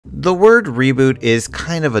The word reboot is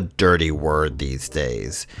kind of a dirty word these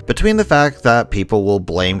days. Between the fact that people will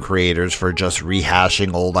blame creators for just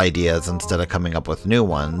rehashing old ideas instead of coming up with new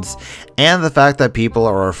ones, and the fact that people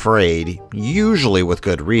are afraid, usually with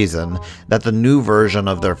good reason, that the new version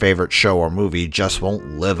of their favorite show or movie just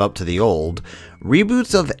won't live up to the old,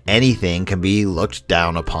 reboots of anything can be looked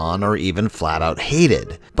down upon or even flat out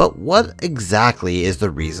hated. But what exactly is the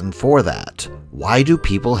reason for that? Why do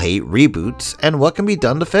people hate reboots, and what can be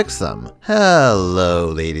done to fix them? Hello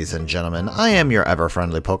ladies and gentlemen, I am your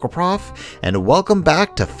ever-friendly Pokeprof, and welcome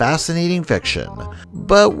back to Fascinating Fiction.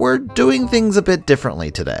 But we're doing things a bit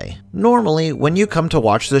differently today. Normally, when you come to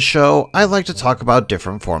watch this show, I like to talk about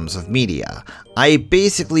different forms of media. I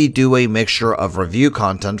basically do a mixture of review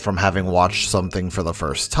content from having watched something for the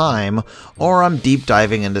first time, or I'm deep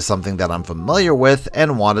diving into something that I'm familiar with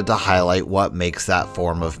and wanted to highlight what makes that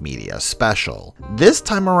form of media special. This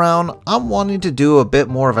time around, I'm wanting to do a bit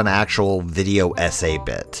more of an actual video essay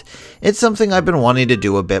bit. It's something I've been wanting to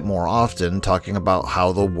do a bit more often, talking about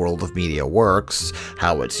how the world of media works,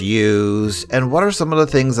 how it's used, and what are some of the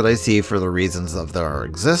things that I see for the reasons of their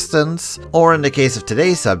existence, or in the case of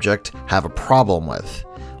today's subject, have a problem with.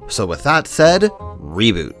 So with that said,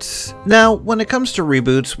 reboots. Now, when it comes to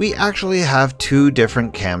reboots, we actually have two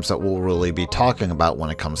different camps that we'll really be talking about when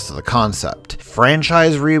it comes to the concept: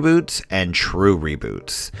 franchise reboots and true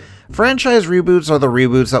reboots. Franchise reboots are the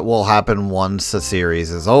reboots that will happen once a series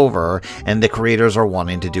is over and the creators are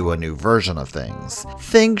wanting to do a new version of things.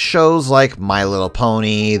 Think shows like My Little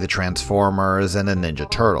Pony, the Transformers, and the Ninja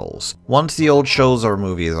Turtles. Once the old shows or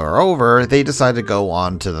movies are over, they decide to go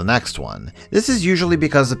on to the next one. This is usually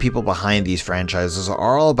because the people behind these franchises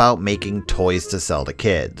are all about making toys to sell to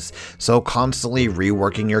kids, so constantly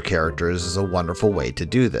reworking your characters is a wonderful way to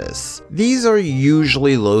do this. These are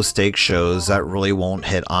usually low-stakes shows that really won't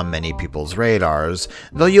hit on many people's radars,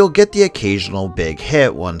 though you'll get the occasional big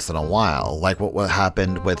hit once in a while, like what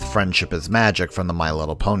happened with Friendship is Magic from the My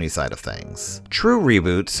Little Pony side of things. True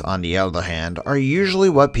reboots, on the other hand, are usually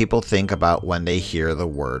what people think about when they hear the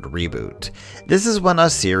word reboot. This is when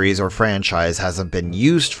a series or franchise hasn't been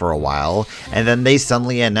used for a while, and then they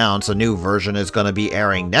suddenly announce a new version is going to be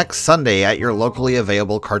airing next Sunday at your locally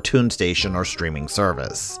available cartoon station or streaming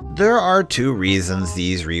service. There are two reasons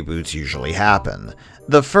these reboots usually happen.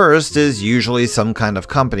 The first is usually some kind of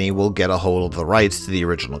company will get a hold of the rights to the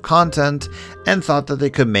original content and thought that they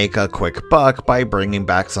could make a quick buck by bringing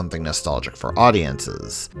back something nostalgic for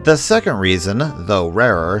audiences. The second reason, though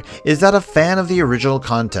rarer, is that a fan of the original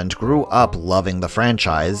content grew up loving the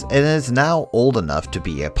franchise and is now old enough to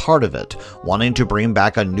be a part of it, wanting to bring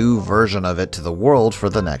back a new version of it to the world for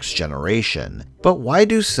the next generation. But why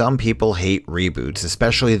do some people hate reboots,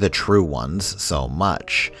 especially the true ones, so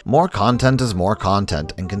much? More content is more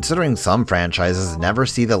content, and considering some franchises never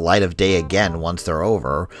see the light of day again once they're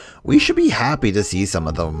over, we should be happy to see some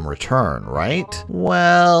of them return, right?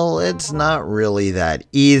 Well, it's not really that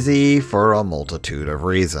easy for a multitude of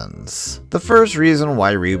reasons. The first reason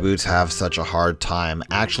why reboots have such a hard time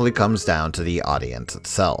actually comes down to the audience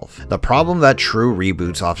itself. The problem that true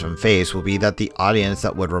reboots often face will be that the audience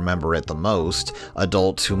that would remember it the most,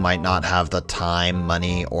 adults who might not have the time,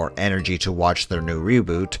 money, or energy to watch their new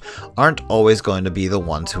reboot, aren't always going to be the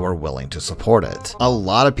ones who are willing to support it. A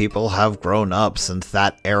lot of people have grown up since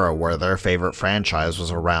that era where their favorite franchise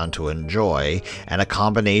was around to enjoy, and a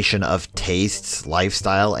combination of tastes,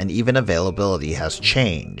 lifestyle, and even availability has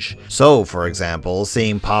changed. So, for example,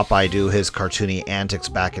 seeing Popeye do his cartoony antics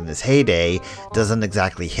back in his heyday doesn't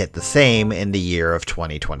exactly hit the same in the year of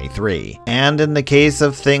 2023. And in the case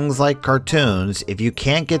of things like cartoons, if you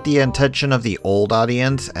can't get the attention of the old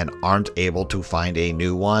audience and aren't able to find a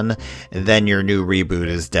new one, then your new reboot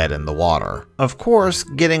is dead in the water. Of course,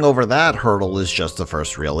 getting over that hurdle is just the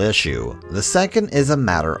first real issue. The second is a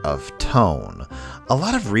matter of tone. A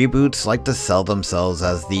lot of reboots like to sell themselves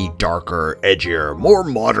as the darker, edgier, more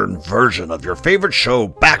modern version of your favorite show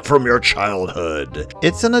back from your childhood.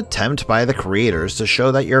 It's an attempt by the creators to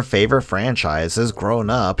show that your favorite franchise has grown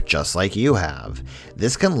up just like you have.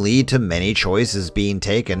 This can lead to many choices being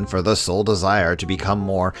taken for the sole desire to become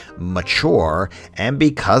more mature, and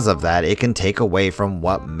because of that, it can take away from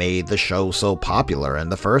what made the show so popular in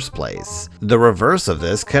the first place. The reverse of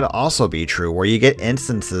this could also be true, where you get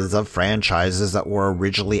instances of franchises that were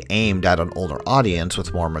originally aimed at an older audience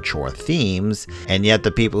with more mature themes, and yet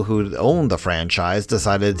the people who owned the franchise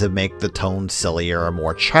decided to make the tone sillier or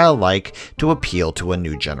more childlike to appeal to a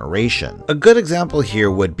new generation. A good example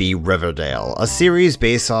here would be Riverdale, a series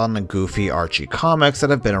based on the goofy Archie comics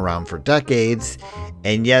that have been around for decades,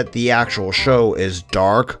 and yet the actual show is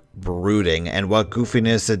dark, brooding, and what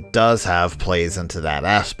goofiness it does have plays into that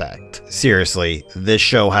aspect. Seriously, this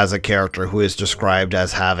show has a character who is described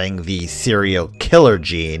as having the serial killer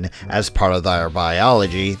gene as part of their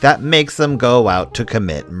biology that makes them go out to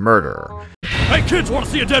commit murder. Hey kids, wanna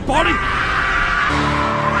see a dead body?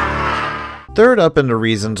 Third up in the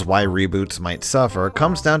reasons why reboots might suffer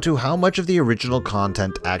comes down to how much of the original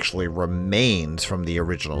content actually remains from the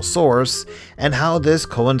original source, and how this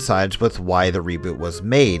coincides with why the reboot was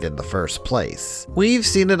made in the first place. We've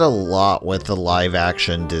seen it a lot with the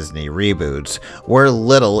live-action Disney reboots, where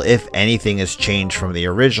little, if anything, is changed from the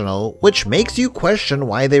original, which makes you question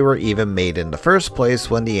why they were even made in the first place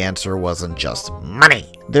when the answer wasn't just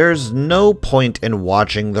money. There's no point in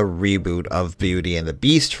watching the reboot of Beauty and the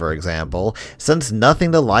Beast, for example, since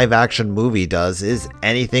nothing the live-action movie does is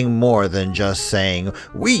anything more than just saying,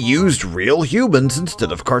 "We used real humans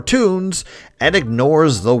instead of cartoons," and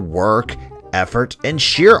ignores the work, effort, and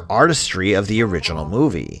sheer artistry of the original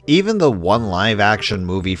movie. Even the one live-action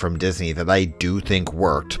movie from Disney that I do think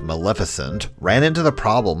worked, Maleficent, ran into the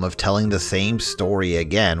problem of telling the same story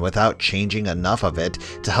again without changing enough of it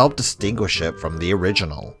to help distinguish it from the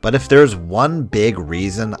original. But if there's one big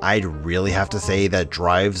reason I'd really have to say that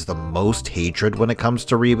drives the most hatred when it comes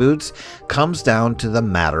to reboots, comes down to the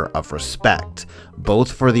matter of respect,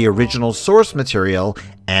 both for the original source material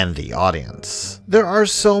and the audience. There are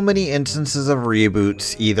so many instances of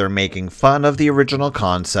reboots either making fun of the original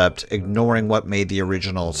concept, ignoring what made the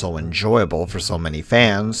original so enjoyable for so many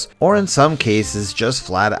fans, or in some cases just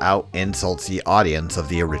flat out insults the audience of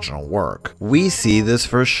the original work. We see this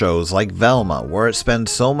for shows like Velma, where it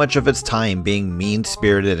spends so much of its time being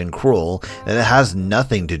mean-spirited and cruel that it has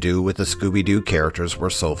nothing to do with the Scooby-Doo characters we're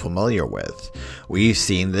so familiar with. We've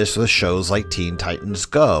seen this with shows like Teen Titans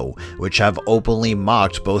Go, which have openly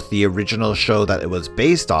mocked both the original show that it was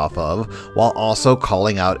based off of, while also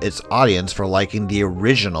calling out its audience for liking the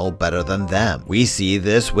original better than them. We see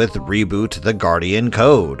this with Reboot The Guardian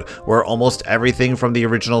Code, where almost everything from the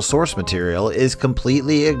original source material is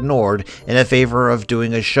completely ignored in a favor of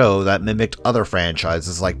doing a show that mimicked other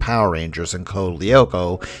franchises like Power Rangers and Code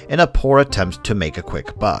Lyoko in a poor attempt to make a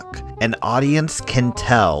quick buck. An audience can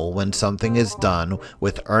tell when something is done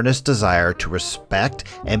with earnest desire to respect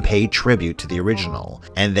and pay tribute to the original,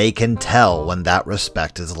 and they can tell when that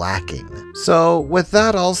respect is lacking. So, with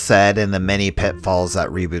that all said and the many pitfalls that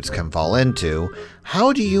reboots can fall into,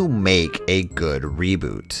 how do you make a good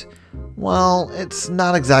reboot? Well, it's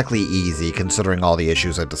not exactly easy considering all the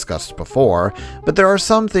issues I discussed before, but there are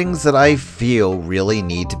some things that I feel really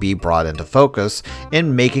need to be brought into focus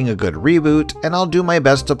in making a good reboot, and I'll do my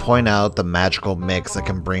best to point out the magical mix that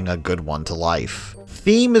can bring a good one to life.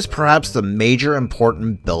 Theme is perhaps the major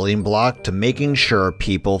important building block to making sure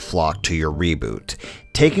people flock to your reboot.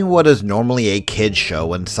 Taking what is normally a kid's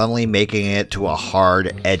show and suddenly making it to a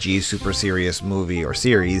hard, edgy, super serious movie or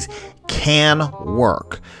series can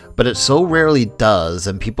work, but it so rarely does,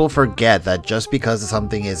 and people forget that just because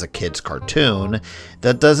something is a kid's cartoon,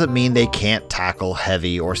 that doesn't mean they can't tackle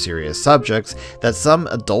heavy or serious subjects that some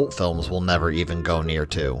adult films will never even go near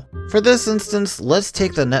to. For this instance, let's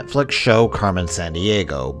take the Netflix show Carmen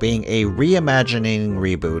Sandiego, being a reimagining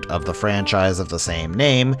reboot of the franchise of the same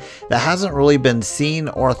name that hasn't really been seen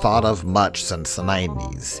or thought of much since the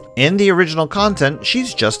 90s. In the original content,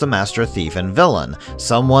 she's just a master thief and villain,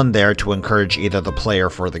 someone there to encourage either the player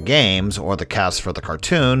for the games or the cast for the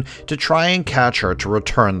cartoon to try and catch her to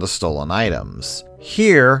return the stolen items.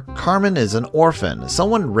 Here, Carmen is an orphan,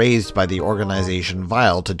 someone raised by the organization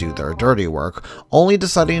Vile to do their dirty work, only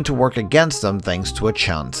deciding to work against them thanks to a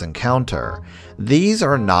chance encounter. These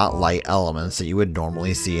are not light elements that you would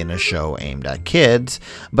normally see in a show aimed at kids,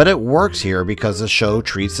 but it works here because the show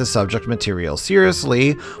treats the subject material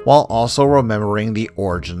seriously while also remembering the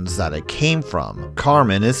origins that it came from.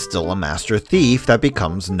 Carmen is still a master thief that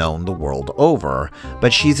becomes known the world over,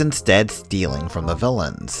 but she's instead stealing from the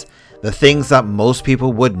villains. The things that most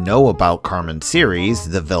people would know about Carmen's series,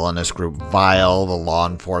 the villainous group Vile, the law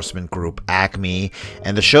enforcement group Acme,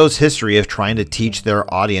 and the show's history of trying to teach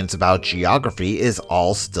their audience about geography is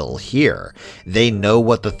all still here. They know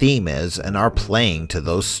what the theme is and are playing to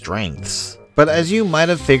those strengths. But as you might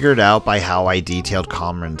have figured out by how I detailed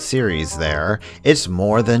Carmen's series there, it's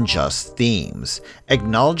more than just themes.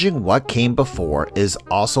 Acknowledging what came before is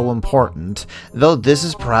also important, though this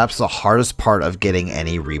is perhaps the hardest part of getting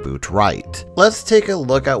any reboot right. Let's take a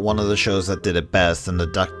look at one of the shows that did it best in the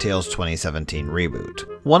DuckTales 2017 reboot.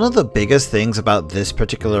 One of the biggest things about this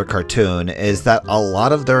particular cartoon is that a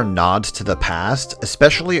lot of their nods to the past,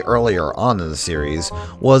 especially earlier on in the series,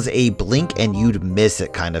 was a blink and you'd miss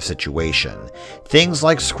it kind of situation. Things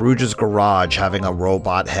like Scrooge's garage having a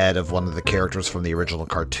robot head of one of the characters from the original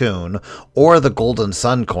cartoon, or the Golden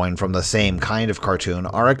Sun coin from the same kind of cartoon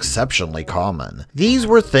are exceptionally common. These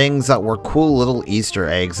were things that were cool little Easter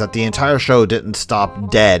eggs that the entire show didn't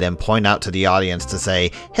stop dead and point out to the audience to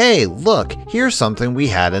say, hey, look, here's something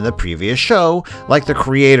we had in the previous show, like the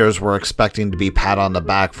creators were expecting to be pat on the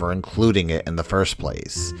back for including it in the first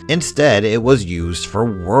place. Instead, it was used for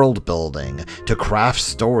world building, to craft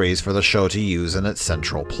stories for the show to use in its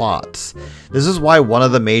central plots. This is why one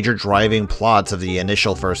of the major driving plots of the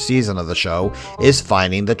initial first season of the show is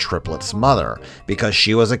finding the triplets' mother, because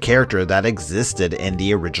she was a character that existed in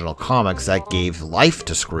the original comics that gave life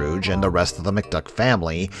to Scrooge and the rest of the McDuck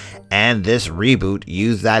family, and this reboot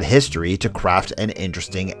used that history to craft an interesting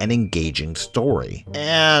and engaging story.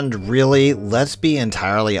 And really, let's be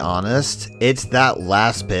entirely honest, it's that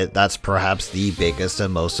last bit that's perhaps the biggest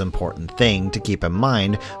and most important thing to keep in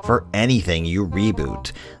mind for anything you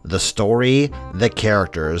reboot. The story, the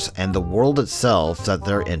characters, and the world itself that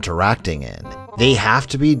they're interacting in. They have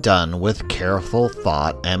to be done with careful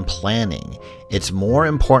thought and planning. It's more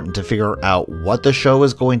important to figure out what the show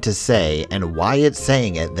is going to say and why it's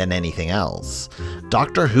saying it than anything else.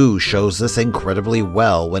 Doctor Who shows this incredibly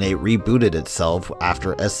well when it rebooted itself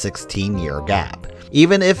after a 16-year gap.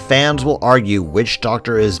 Even if fans will argue which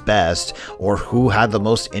Doctor is best, or who had the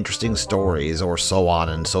most interesting stories, or so on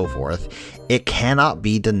and so forth, it cannot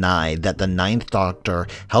be denied that the Ninth Doctor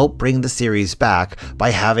helped bring the series back by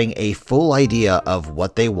having a full idea of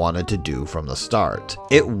what they wanted to do from the start.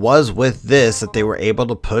 It was with this that they were able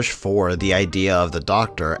to push forward the idea of the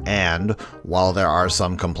Doctor, and while there are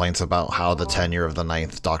some complaints about how the tenure of the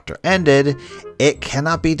Ninth Doctor ended, it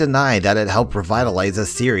cannot be denied that it helped revitalize a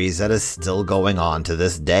series that is still going on to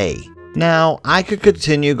this day. Now, I could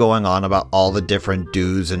continue going on about all the different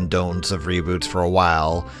do's and don'ts of reboots for a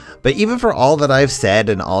while, but even for all that I've said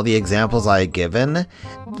and all the examples I've given,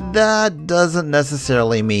 that doesn't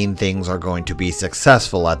necessarily mean things are going to be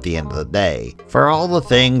successful at the end of the day. For all the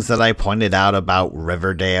things that I pointed out about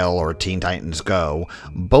Riverdale or Teen Titans Go,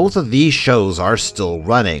 both of these shows are still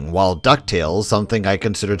running, while DuckTales, something I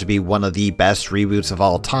consider to be one of the best reboots of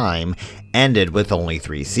all time, ended with only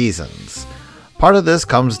 3 seasons. Part of this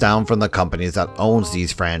comes down from the companies that owns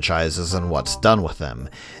these franchises and what's done with them.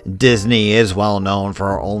 Disney is well known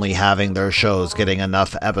for only having their shows getting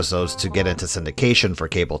enough episodes to get into syndication for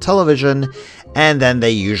cable television, and then they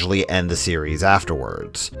usually end the series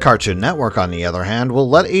afterwards. Cartoon Network, on the other hand, will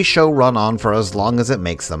let a show run on for as long as it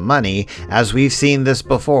makes them money, as we've seen this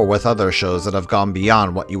before with other shows that have gone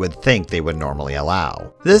beyond what you would think they would normally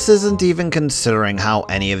allow. This isn't even considering how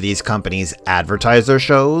any of these companies advertise their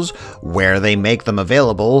shows, where they make them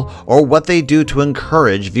available, or what they do to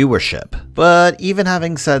encourage viewership. But even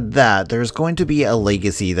having said that, there's going to be a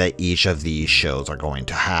legacy that each of these shows are going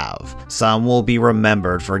to have. Some will be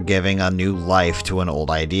remembered for giving a new life to an old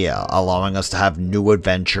idea, allowing us to have new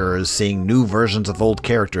adventures, seeing new versions of old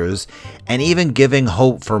characters, and even giving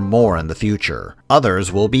hope for more in the future.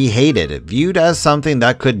 Others will be hated, viewed as something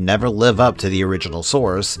that could never live up to the original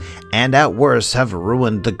source, and at worst have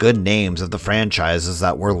ruined the good names of the franchises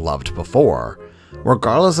that were loved before.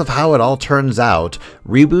 Regardless of how it all turns out,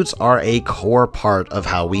 reboots are a core part of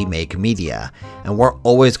how we make media, and we're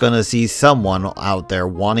always going to see someone out there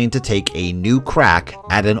wanting to take a new crack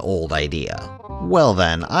at an old idea. Well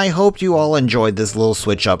then, I hope you all enjoyed this little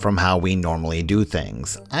switch up from how we normally do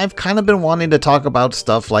things. I've kind of been wanting to talk about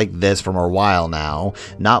stuff like this for a while now,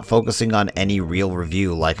 not focusing on any real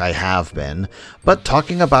review like I have been, but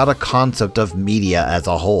talking about a concept of media as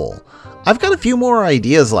a whole. I've got a few more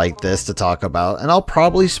ideas like this to talk about, and I'll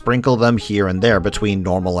probably sprinkle them here and there between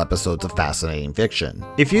normal episodes of Fascinating Fiction.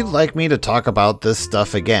 If you'd like me to talk about this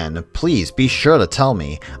stuff again, please be sure to tell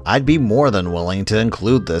me. I'd be more than willing to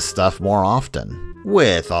include this stuff more often.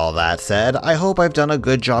 With all that said, I hope I've done a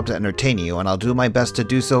good job to entertain you, and I'll do my best to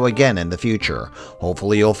do so again in the future.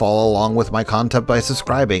 Hopefully you'll follow along with my content by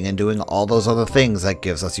subscribing and doing all those other things that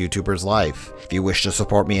gives us YouTubers life. If you wish to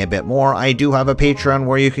support me a bit more, I do have a Patreon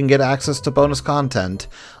where you can get access to bonus content.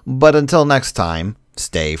 But until next time,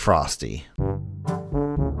 stay frosty.